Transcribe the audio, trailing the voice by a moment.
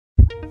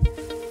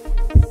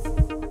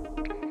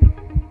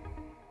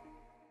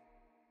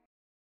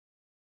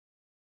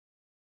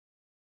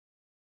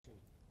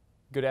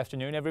Good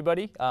afternoon,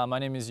 everybody. My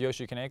name is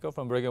Tsuyoshi Kaneko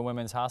from Brigham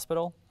Women's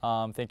Hospital.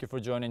 Thank you for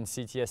joining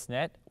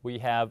CTSNet. We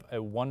have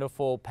a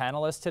wonderful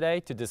panelist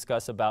today to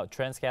discuss about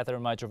transcatheter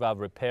mitral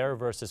valve repair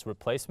versus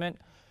replacement.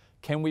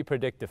 Can we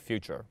predict the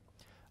future?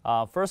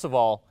 First of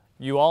all,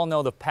 you all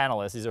know the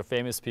panelists. These are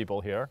famous people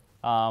here.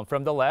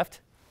 From the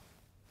left,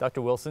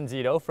 Dr. Wilson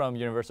Zito from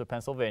University of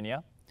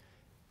Pennsylvania,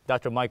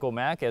 Dr. Michael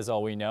Mack, as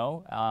all we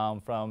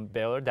know, from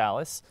Baylor,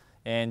 Dallas,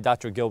 and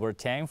Dr. Gilbert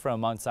Tang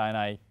from Mount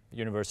Sinai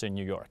University in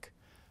New York.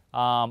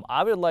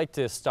 I would like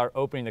to start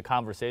opening the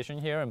conversation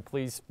here, and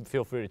please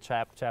feel free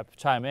to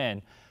chime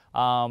in.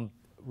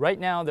 Right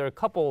now, there are a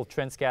couple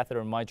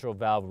transcatheter mitral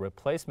valve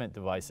replacement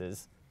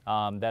devices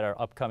that are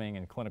upcoming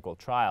in clinical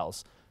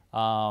trials.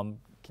 Can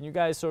you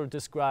guys sort of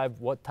describe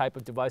what type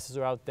of devices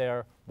are out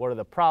there, what are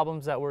the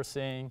problems that we're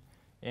seeing,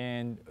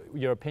 and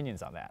your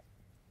opinions on that?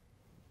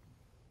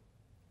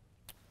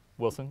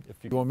 Wilson, if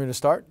you want me to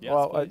start? Yes,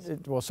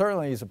 well,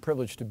 certainly it's a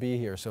privilege to be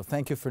here, so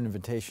thank you for an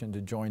invitation to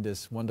join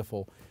this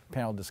wonderful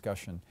panel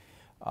discussion.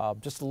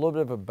 Just a little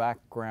bit of a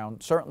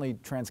background. Certainly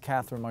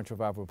transcatheter mitral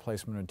valve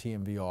replacement, or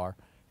TMVR,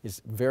 is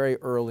very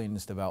early in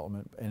its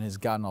development and has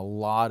gotten a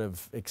lot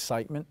of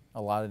excitement,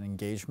 a lot of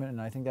engagement,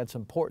 and I think that's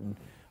important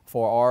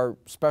for our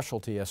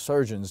specialty as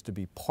surgeons to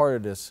be part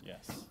of this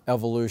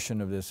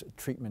evolution of this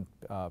treatment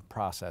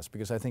process,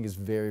 because I think it's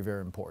very, very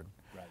important.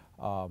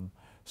 Right.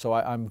 So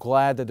I'm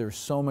glad that there's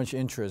so much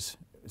interest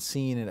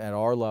seeing it at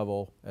our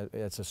level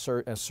as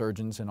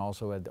surgeons and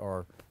also at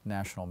our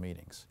national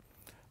meetings.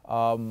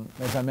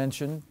 As I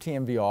mentioned,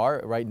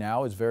 TMVR right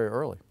now is very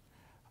early.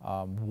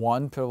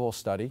 One pivotal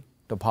study,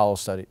 the Apollo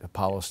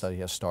study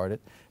has started,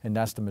 and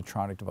that's the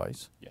Medtronic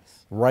device.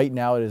 Yes. Right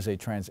now it is a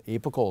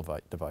transapical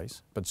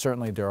device, but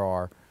certainly there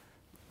are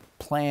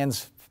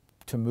plans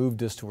to move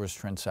this towards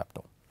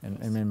transeptal.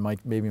 And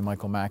maybe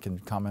Michael Mack can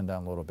comment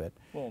on a little bit.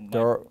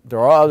 Well, there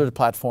are other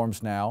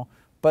platforms now,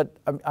 but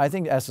I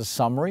think as a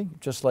summary,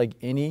 just like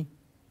any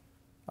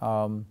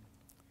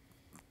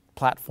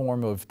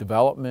platform of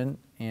development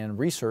and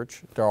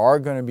research, there are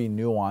going to be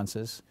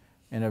nuances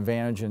and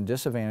advantage and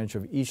disadvantage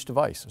of each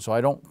device. So I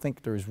don't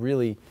think there's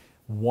really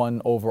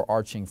one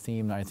overarching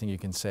theme that I think you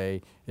can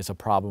say is a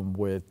problem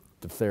with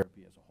the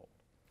therapy as a whole.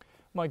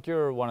 Mike,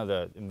 you're one of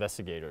the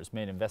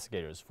main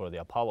investigators for the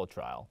Apollo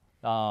trial.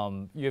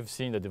 You've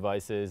seen the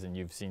devices and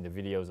you've seen the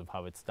videos of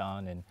how it's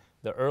done and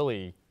the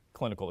early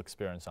clinical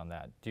experience on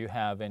that. Do you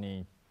have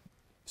any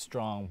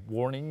strong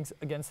warnings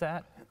against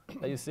that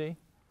you see?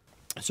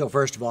 So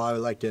first of all, I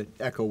would like to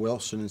echo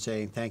Wilson and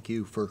say thank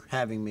you for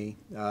having me.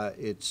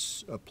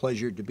 It's a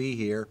pleasure to be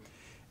here.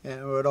 And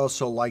I would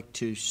also like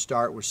to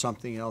start with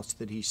something else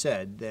that he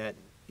said, that,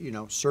 you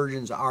know,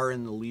 surgeons are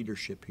in the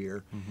leadership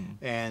here.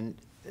 Mm-hmm. And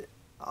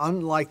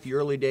unlike the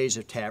early days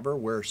of TAVR,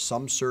 where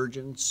some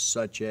surgeons,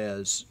 such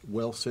as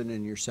Wilson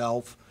and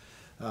yourself,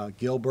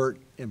 Gilbert,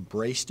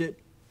 embraced it,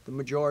 the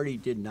majority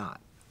did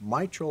not.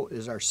 Mitral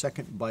is our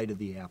second bite of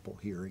the apple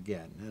here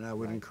again, and I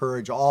would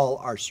encourage all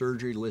our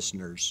surgery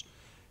listeners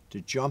to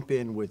jump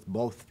in with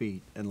both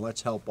feet, and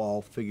let's help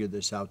all figure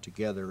this out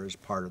together as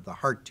part of the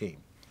heart team.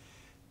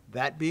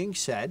 That being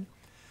said,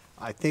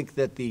 I think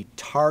that the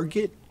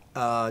target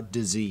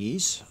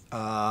disease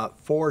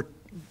for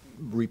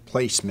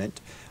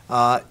replacement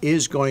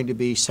is going to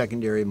be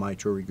secondary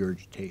mitral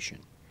regurgitation.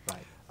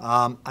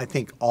 Right. I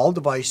think all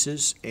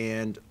devices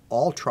and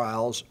all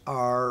trials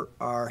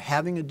are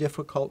having a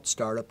difficult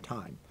startup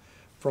time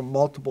for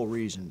multiple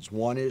reasons.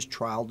 One is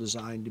trial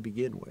design to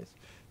begin with.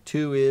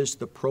 Two is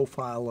the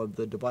profile of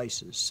the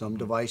devices. Some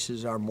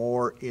devices are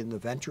more in the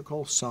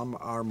ventricle, some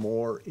are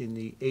more in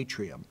the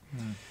atrium.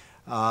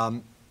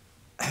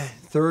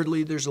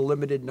 Thirdly, there's a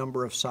limited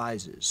number of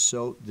sizes.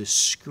 So the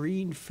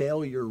screen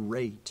failure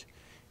rate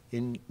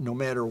in no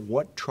matter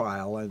what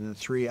trial, and the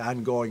three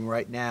ongoing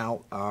right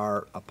now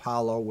are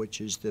Apollo,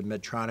 which is the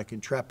Medtronic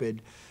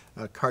Intrepid,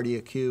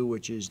 CardioQ,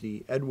 which is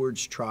the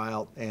Edwards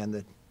trial, and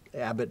the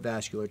Abbott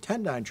Vascular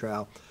Tendine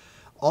trial,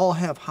 all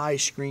have high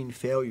screen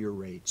failure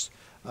rates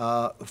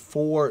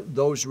for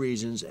those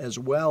reasons, as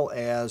well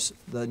as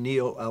the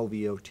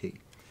neo-LVOT.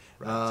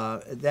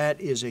 Right. That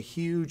is a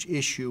huge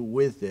issue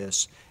with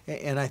this,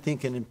 and I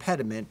think an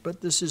impediment, but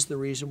this is the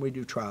reason we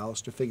do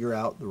trials, to figure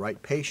out the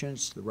right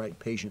patients, the right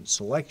patient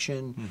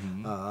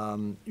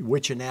selection,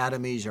 which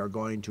anatomies are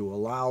going to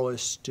allow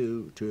us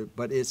to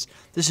but this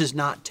is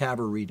not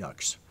TAVR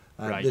redux.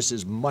 Right. This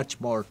is much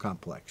more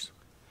complex.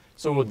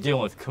 So we're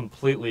dealing with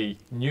completely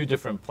new,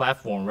 different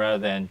platform rather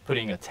than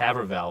putting a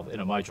TAVR valve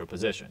in a mitral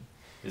position.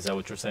 Is that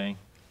what you're saying?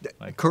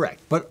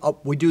 Correct,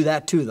 but we do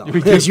that too, though,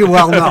 as you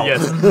well know.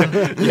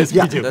 Yes,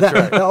 we do. That's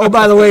right. Oh,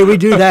 by the way, we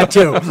do that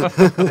too.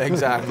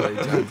 Exactly.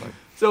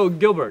 So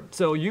Gilbert,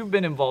 so you've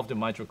been involved in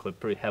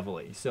MitralClip pretty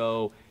heavily.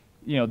 So,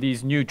 you know,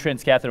 these new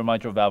transcatheter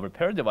mitral valve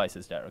repair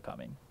devices that are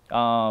coming.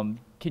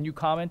 Can you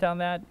comment on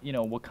that? You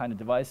know, what kind of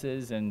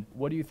devices, and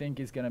what do you think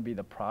is going to be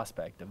the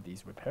prospect of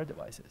these repair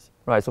devices?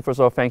 Right, so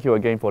first of all, thank you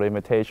again for the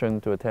invitation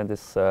to attend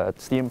this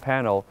STEAM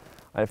panel.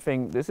 I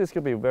think this is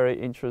going to be a very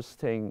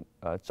interesting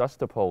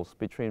juxtapose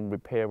between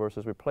repair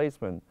versus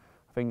replacement.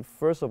 I think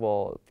first of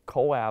all,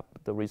 COAP,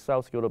 the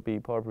results going to be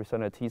probably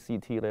presented at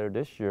TCT later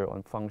this year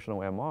on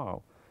functional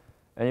MR.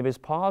 And if it's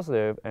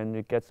positive and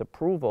it gets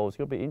approval, it's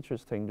going to be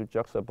interesting to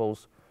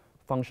juxtapose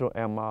functional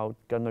MR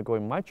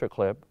undergoing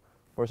MitraClip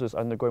versus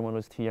undergoing one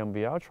of those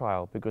TMVR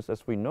trial, because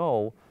as we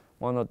know,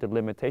 one of the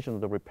limitations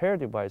of the repair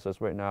devices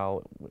right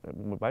now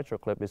with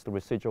MitraClip is the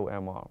residual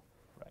MR. Right.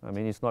 I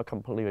mean, it's not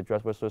completely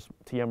addressed versus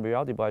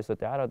TMVR device, the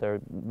data there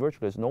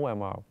virtually is no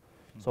MR.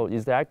 So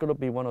is that going to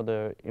be one of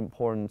the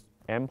important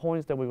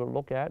endpoints that we will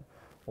look at,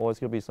 or is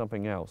it going to be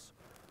something else?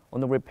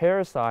 On the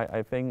repair side,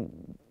 I think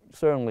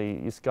certainly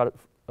it's got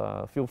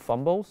a few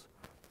fumbles,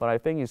 but I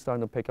think it's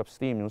starting to pick up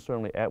steam. And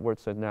certainly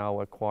Edwards has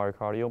now acquired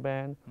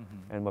Cardioband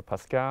and with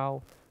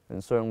Pascal,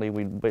 and certainly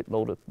we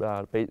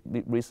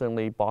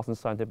recently Boston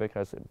Scientific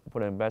has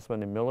put an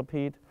investment in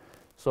Millipede.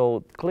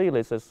 So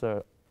clearly there's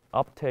an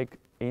uptick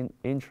in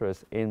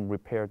interest in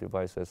repair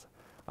devices.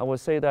 I would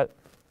say that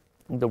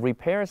the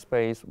repair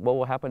space, what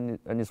will happen,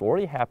 and it's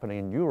already happening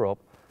in Europe,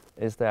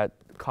 is that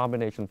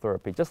combination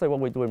therapy. Just like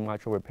what we do in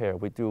mitral repair.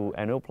 We do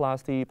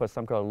annuloplasty, but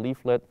some kind of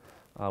leaflet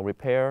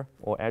repair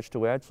or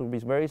edge-to-edge. So it'll be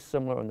very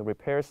similar on the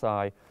repair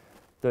side.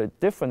 The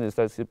difference is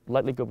that it's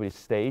likely going to be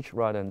staged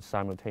rather than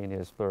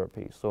simultaneous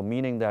therapy. So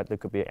meaning that there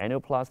could be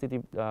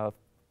annuloplasty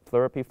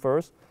therapy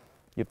first.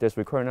 If there's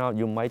recurrent out,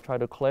 you might try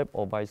to clip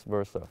or vice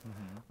versa.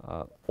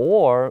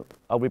 Or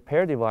a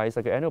repair device,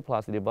 like an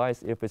annuloplasty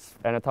device, if it's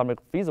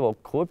anatomically feasible,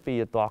 could be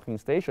a docking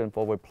station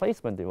for a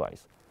replacement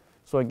device.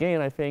 So again,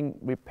 I think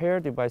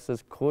repair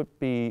devices could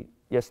be,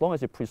 as long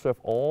as you preserve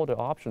all the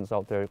options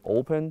out there,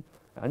 open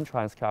and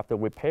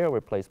transcatheter repair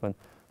replacement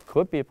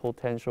could be a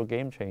potential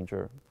game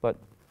changer. But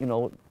you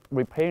know,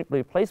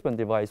 replacement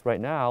device right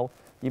now,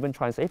 even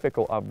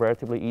transapical, are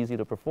relatively easy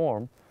to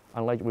perform,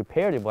 unlike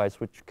repair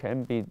device, which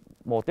can be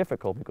more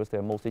difficult because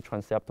they're mostly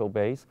transeptal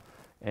based,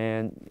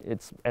 and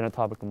it's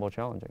anatomically more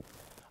challenging.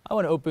 I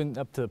want to open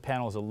up to the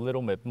panels a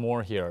little bit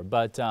more here,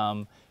 but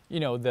you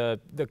know, the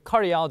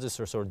cardiologists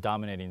are sort of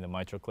dominating the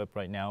MitraClip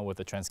right now with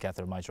the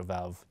transcatheter mitral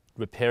valve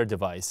repair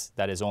device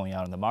that is only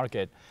out on the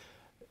market.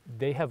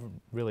 They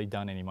haven't really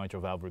done any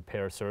mitral valve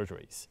repair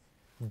surgeries.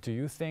 Do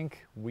you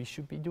think we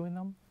should be doing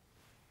them?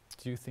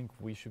 Do you think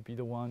we should be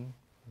the one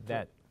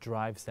that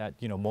drives that,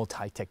 you know,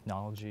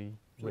 multi-technology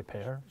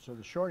repair? So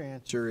the short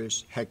answer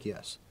is heck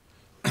yes,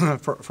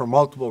 for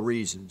multiple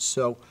reasons.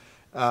 So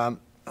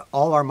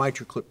all our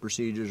MitraClip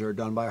procedures are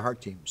done by a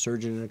heart team,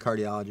 surgeon and a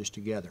cardiologist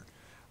together.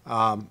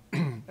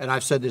 And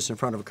I've said this in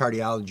front of a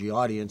cardiology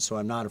audience, so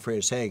I'm not afraid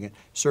of saying it.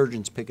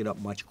 Surgeons pick it up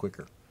much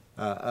quicker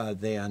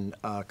than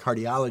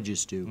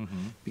cardiologists do,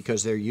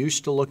 because they're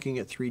used to looking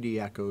at 3D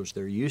echoes,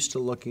 they're used to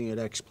looking at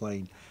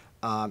X-plane,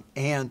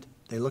 and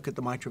they look at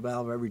the mitral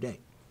valve every day.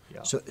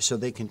 Yeah. So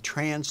they can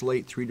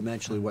translate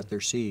three-dimensionally what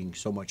they're seeing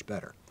so much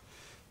better.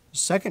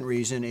 Second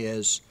reason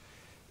is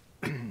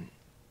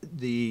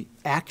the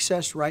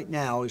access right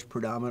now is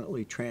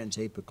predominantly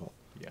transapical.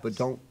 Yes. But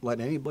don't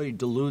let anybody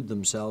delude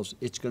themselves.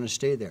 It's going to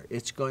stay there.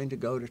 It's going to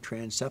go to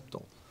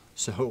transeptal.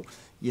 So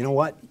you know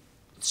what?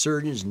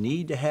 Surgeons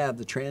need to have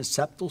the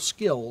transeptal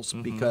skills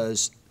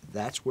because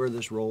that's where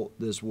this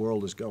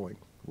world is going.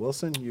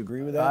 Wilson, you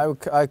agree with that?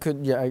 I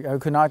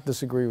could not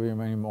disagree with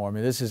you anymore. I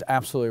mean, this is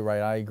absolutely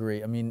right. I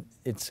agree. I mean,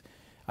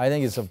 I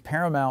think it's of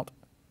paramount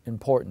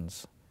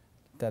importance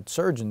that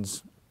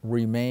surgeons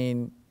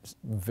remain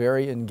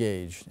very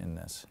engaged in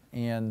this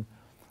and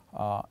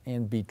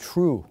be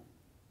true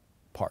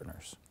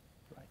partners.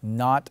 Right.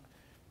 Not,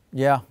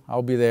 yeah,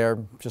 I'll be there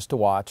just to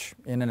watch,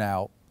 in and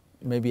out,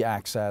 maybe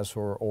access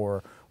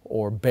or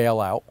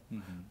bail out,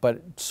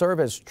 but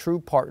serve as true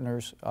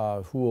partners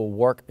who will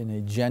work in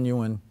a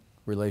genuine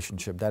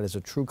relationship. That is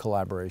a true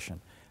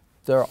collaboration.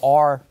 There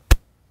are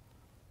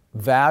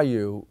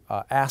value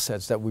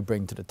assets that we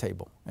bring to the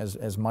table.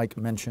 As Mike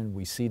mentioned,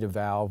 we see the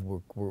valve,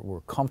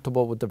 we're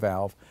comfortable with the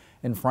valve,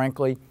 and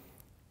frankly,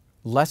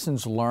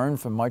 lessons learned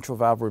from mitral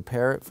valve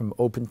repair, from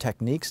open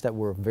techniques that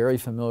we're very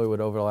familiar with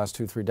over the last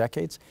 2-3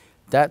 decades,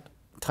 that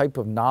type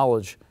of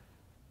knowledge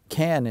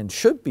can and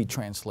should be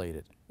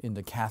translated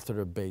into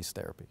catheter-based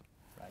therapy.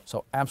 Right.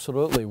 So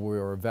absolutely, we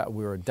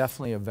are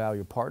definitely a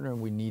value partner,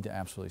 and we need to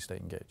absolutely stay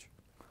engaged.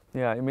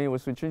 Yeah, I mean, it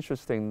was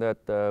interesting that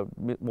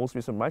most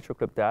recent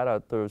MitraClip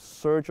data, the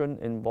surgeon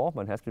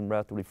involvement has been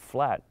relatively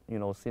flat, you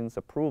know, since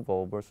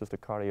approval versus the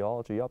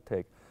cardiology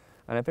uptake.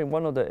 And I think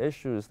one of the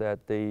issues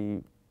that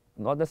they,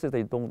 not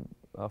necessarily they don't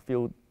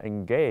feel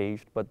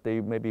engaged, but they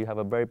maybe have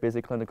a very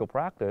busy clinical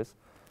practice,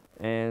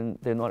 and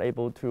they're not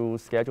able to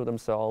schedule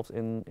themselves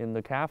in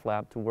the cath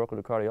lab to work with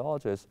a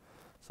cardiologist.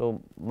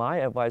 So my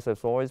advice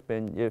has always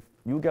been, if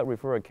you get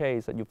referred a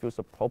case that you feel is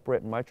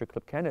appropriate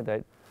MitraClip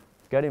candidate,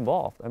 get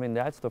involved. I mean,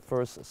 that's the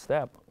first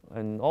step.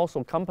 And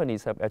also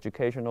companies have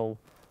educational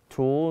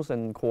tools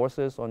and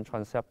courses on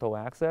transeptal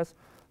access.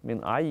 I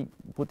mean, I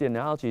put the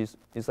analogies,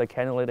 it's like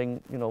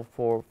cannulating, you know,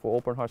 for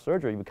open heart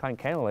surgery. You can't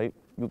cannulate,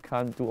 you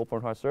can't do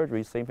open heart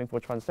surgery. Same thing for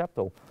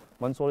transeptal.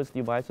 Once all these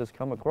devices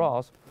come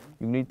across,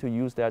 you need to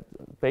use that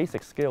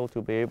basic skill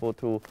to be able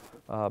to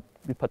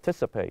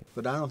participate.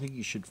 But I don't think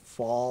you should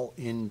fall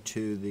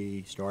into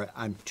the story,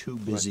 I'm too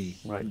busy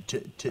to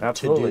do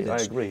Absolutely,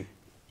 this. I agree.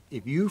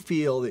 If you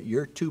feel that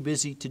you're too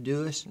busy to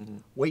do this,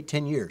 wait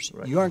 10 years.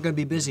 You aren't going to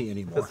be busy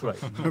anymore. That's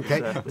right. Okay?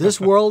 Exactly. This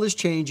world is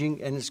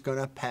changing and it's going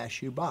to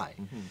pass you by.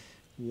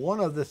 One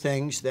of the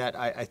things that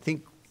I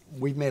think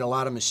we've made a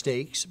lot of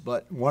mistakes,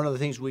 but one of the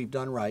things we've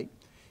done right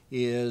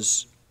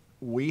is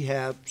we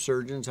have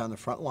surgeons on the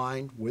front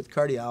line with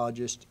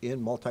cardiologists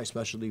in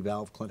multi-specialty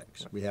valve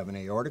clinics. We have an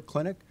aortic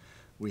clinic.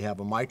 We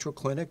have a mitral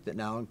clinic that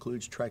now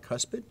includes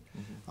tricuspid.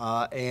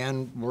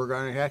 And we're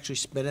going to actually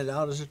spin it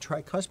out as a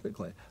tricuspid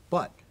clinic.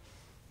 But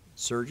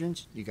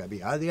surgeons, you got to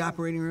be out of the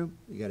operating room,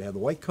 you got to have the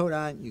white coat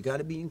on, you got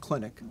to be in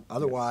clinic.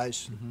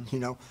 Otherwise, you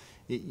know,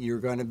 you're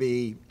going to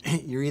be,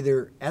 you're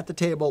either at the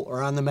table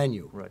or on the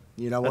menu. Right.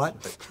 You know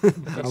what? Right.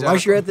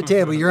 Unless you're at the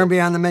table, you're going to be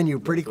on the menu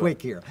pretty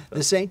quick here.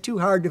 This ain't too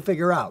hard to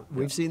figure out.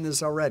 We've seen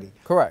this already.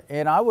 Correct.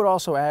 And I would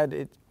also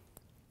add,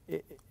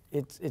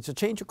 it's a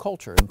change of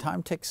culture, and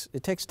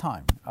it takes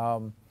time.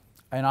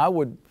 And I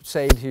would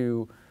say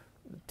to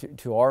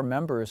our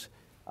members,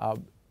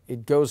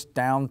 it goes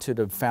down to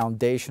the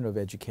foundation of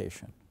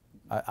education.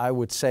 I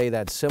would say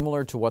that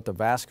similar to what the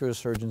vascular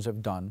surgeons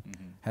have done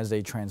as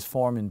they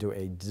transform into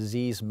a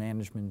disease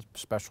management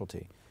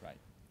specialty. Right.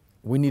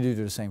 We need to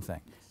do the same thing.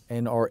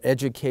 And our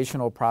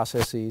educational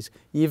processes,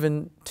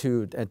 even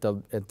at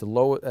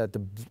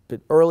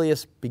the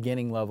earliest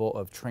beginning level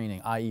of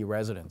training, i.e.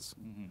 residents,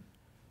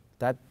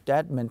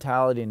 that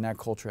mentality and that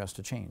culture has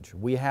to change.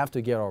 We have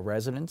to get our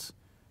residents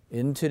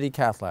into the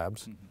cath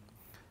labs,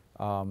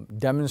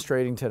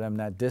 demonstrating to them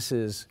that this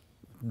is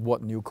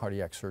what new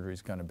cardiac surgery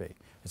is going to be.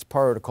 It's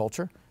part of the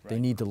culture. Right. They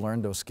need to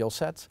learn those skill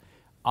sets.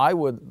 I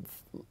would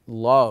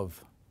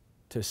love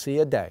to see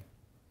a day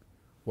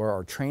where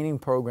our training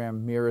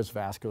program mirrors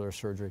vascular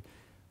surgery.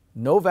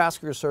 No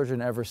vascular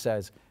surgeon ever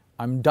says,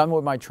 I'm done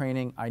with my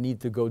training, I need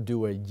to go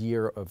do a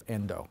year of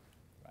endo.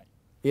 Right.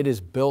 It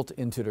is built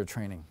into their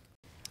training.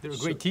 They're a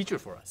great teacher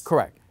for us.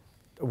 Correct.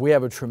 We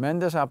have a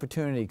tremendous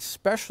opportunity,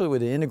 especially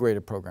with the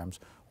integrated programs,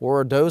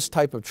 where those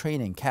type of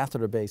training,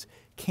 catheter-based,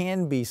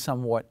 can be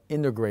somewhat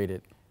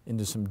integrated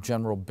into some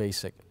general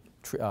basic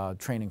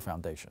training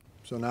foundation.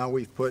 So now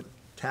we've put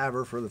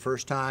TAVR for the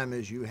first time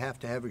as you have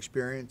to have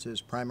experience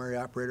as primary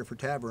operator for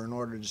TAVR in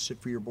order to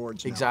sit for your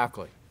boards now.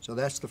 Exactly. So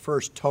that's the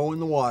first toe in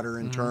the water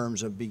in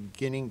terms of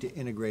beginning to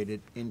integrate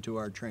it into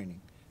our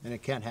training. And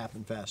it can't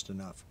happen fast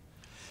enough.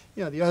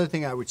 You know, the other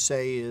thing I would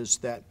say is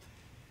that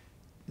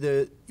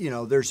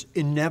there's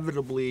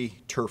inevitably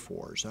turf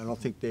wars. I don't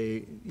think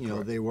they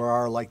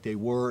are like they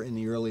were in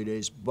the early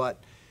days,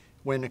 but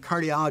when a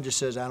cardiologist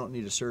says, I don't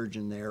need a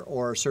surgeon there,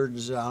 or a surgeon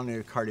says, I don't need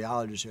a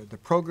cardiologist there, the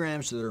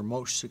programs that are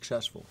most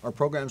successful are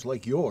programs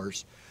like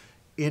yours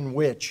in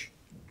which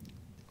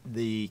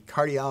the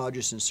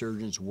cardiologists and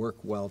surgeons work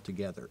well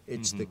together.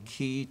 It's the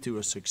key to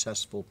a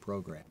successful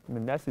program. I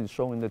mean, that's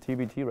shown in the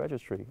TBT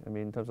registry. I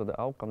mean, in terms of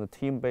the outcome, the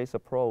team-based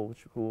approach,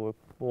 who are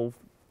both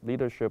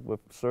leadership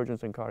with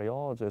surgeons and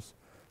cardiologists,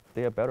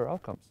 they have better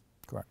outcomes.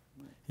 Correct.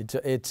 It's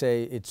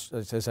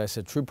as I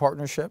said, true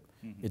partnership.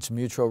 It's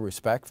mutual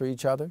respect for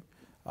each other,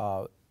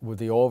 with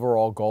the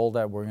overall goal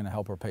that we're going to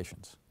help our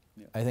patients.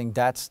 Yeah. I think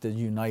that's the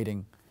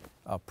uniting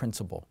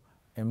principle.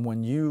 And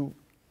when you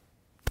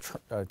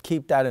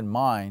keep that in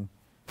mind,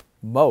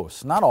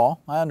 most, not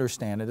all, I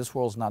understand it, this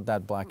world's not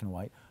that black and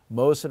white,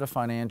 most of the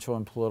financial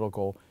and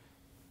political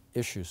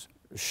issues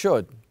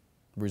should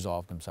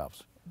resolve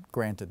themselves.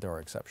 Granted, there are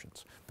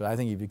exceptions. But I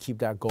think if you keep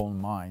that goal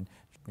in mind,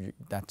 you're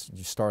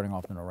starting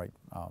off in the right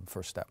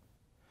first step.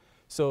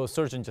 So a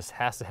surgeon just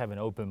has to have an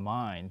open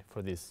mind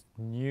for this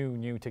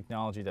new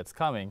technology that's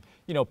coming.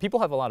 You know, people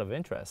have a lot of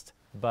interest,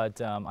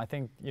 but I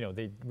think,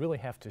 they really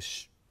have to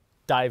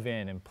dive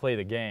in and play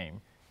the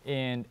game.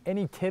 And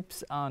any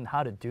tips on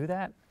how to do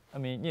that? I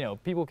mean,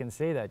 people can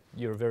say that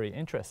you're very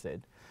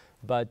interested,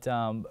 but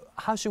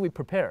how should we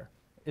prepare?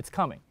 It's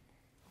coming.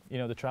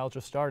 The trials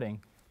are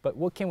starting, but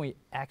what can we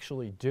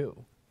actually do?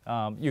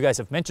 You guys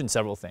have mentioned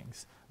several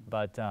things,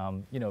 but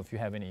if you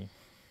have any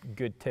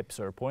good tips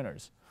or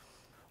pointers.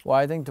 Well,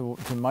 I think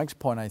to Mike's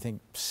point, I think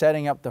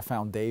setting up the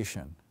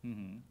foundation,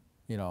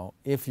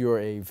 if you're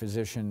a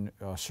physician,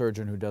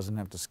 surgeon who doesn't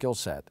have the skill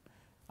set,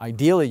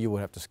 ideally you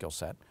would have the skill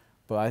set,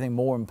 but I think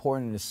more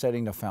important is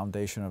setting the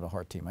foundation of the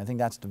heart team. I think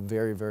that's the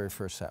very, very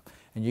first step.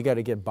 And you got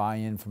to get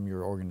buy-in from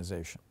your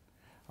organization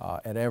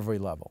at every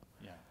level.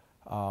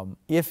 Yeah.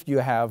 If you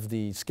have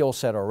the skill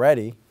set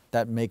already,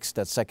 that makes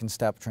that second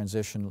step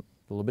transition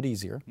a little bit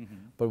easier.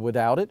 But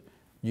without it,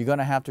 you're going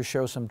to have to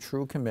show some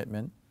true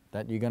commitment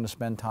that you're going to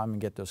spend time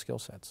and get those skill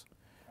sets.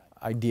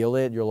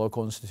 Ideally at your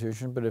local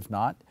institution, but if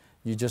not,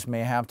 you just may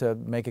have to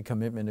make a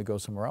commitment to go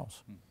somewhere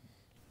else.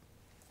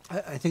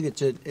 I think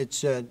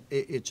it's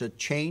a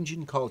change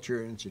in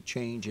culture and it's a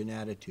change in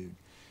attitude.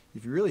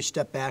 if you really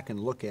step back and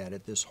look at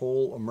it, this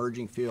whole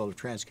emerging field of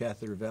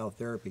transcatheter valve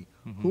therapy,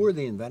 who are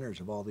the inventors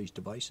of all these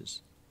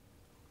devices?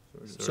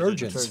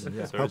 Surgeons.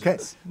 Okay.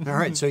 All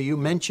right. So you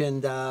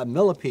mentioned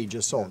millipede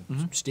just sold.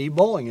 Steve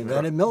Bowling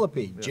invented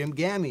millipede. Jim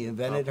Gammey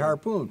invented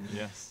harpoon.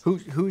 Yes.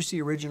 Who's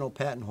the original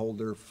patent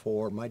holder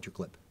for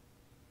MitraClip?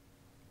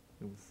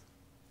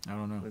 I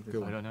don't know. Good I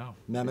one. don't know.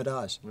 Mehmet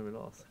Oz.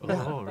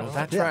 Oh, really?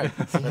 That's right.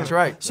 That's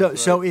right.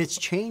 So it's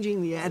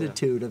changing the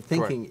attitude of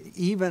thinking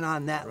even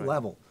on that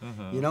level.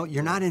 You know,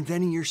 you're not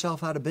inventing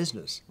yourself out of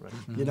business.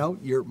 You know,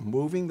 you're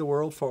moving the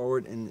world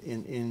forward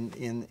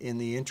in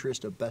the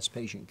interest of best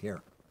patient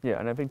care. Yeah,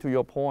 and I think to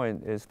your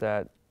point is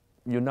that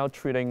you're now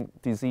treating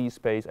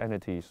disease-based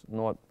entities,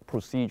 not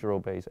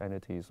procedural-based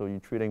entities. So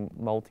you're treating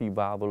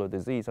multivalvular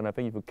disease. And I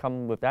think if you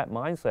come with that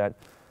mindset,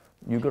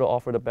 you got to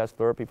offer the best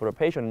therapy for the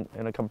patient.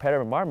 In a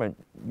competitive environment,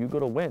 you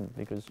got to win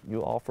because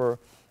you offer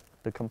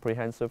the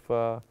comprehensive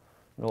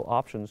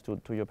options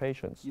to your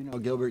patients. You know,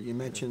 Gilbert, you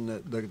mentioned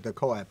the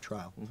COAP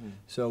trial.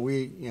 So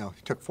we, it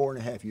took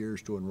 4.5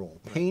 years to enroll.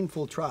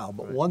 Painful trial,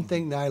 but one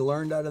thing that I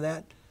learned out of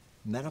that,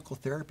 medical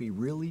therapy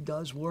really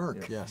does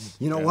work. Yes.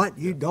 You know what?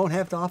 You don't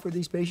have to offer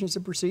these patients a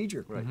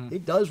procedure.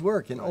 It does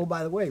work. And oh,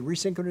 by the way,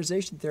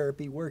 resynchronization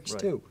therapy works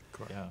too.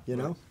 Yeah. You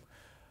know?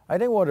 I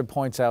think what it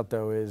points out,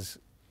 though, is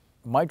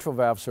mitral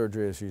valve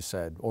surgery, as you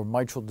said, or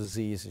mitral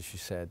disease, as you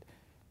said,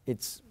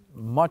 it's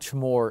much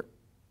more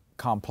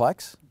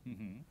complex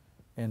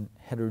and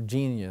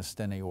heterogeneous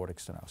than aortic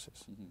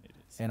stenosis. It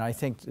is. And I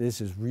think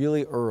this is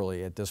really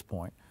early at this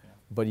point.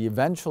 But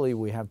eventually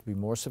we have to be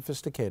more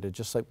sophisticated,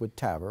 just like with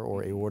TAVR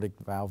or aortic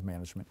valve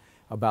management,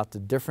 about the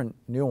different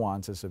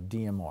nuances of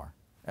DMR,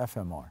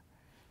 FMR.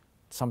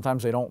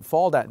 Sometimes they don't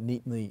fall that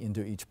neatly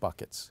into each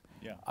buckets.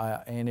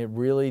 And it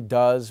really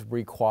does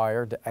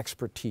require the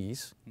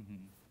expertise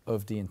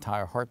of the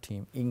entire heart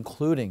team,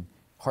 including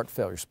heart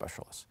failure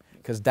specialists,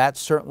 because that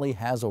certainly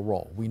has a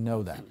role. We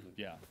know that.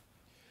 Yeah.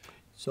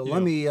 So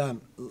let me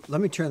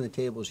turn the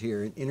tables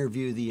here and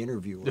interview the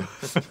interviewer.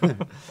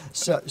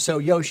 so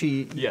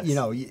Yoshi, Yes.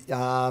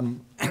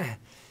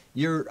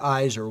 Your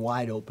eyes are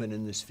wide open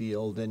in this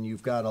field, and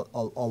you've got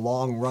a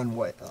long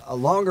runway, a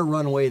longer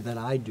runway than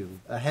I do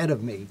ahead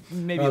of me.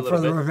 Maybe a little for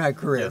the bit. rest of my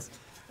career. Yes.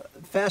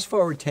 Fast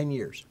forward 10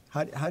 years.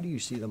 How do you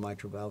see the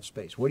mitral valve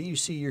space? What do you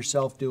see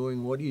yourself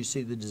doing? What do you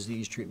see the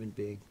disease treatment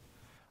being?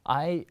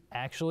 I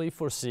actually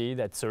foresee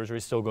that surgery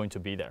is still going to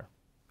be there.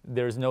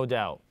 There's no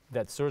doubt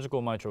that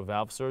surgical mitral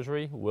valve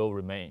surgery will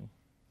remain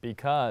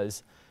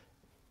because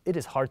it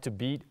is hard to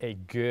beat a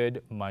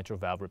good mitral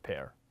valve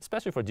repair,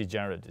 especially for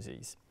degenerative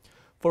disease.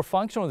 For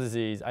functional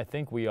disease, I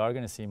think we are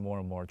going to see more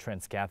and more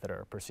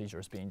transcatheter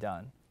procedures being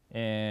done.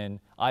 And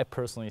I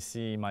personally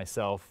see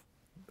myself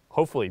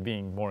hopefully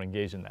being more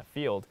engaged in that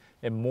field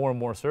and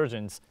more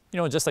surgeons,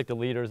 just like the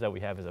leaders that we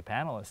have as a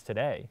panelist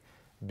today,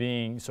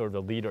 being sort of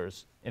the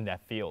leaders in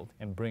that field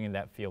and bringing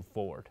that field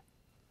forward.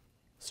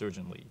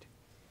 Surgeon lead.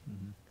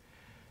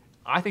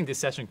 I think this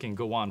session can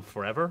go on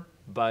forever,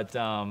 but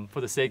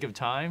for the sake of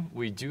time,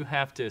 we do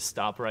have to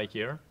stop right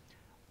here.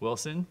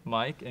 Wilson,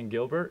 Mike, and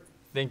Gilbert,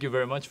 thank you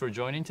very much for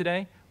joining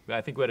today.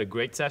 I think we had a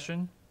great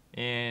session,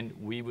 and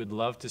we would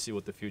love to see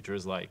what the future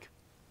is like.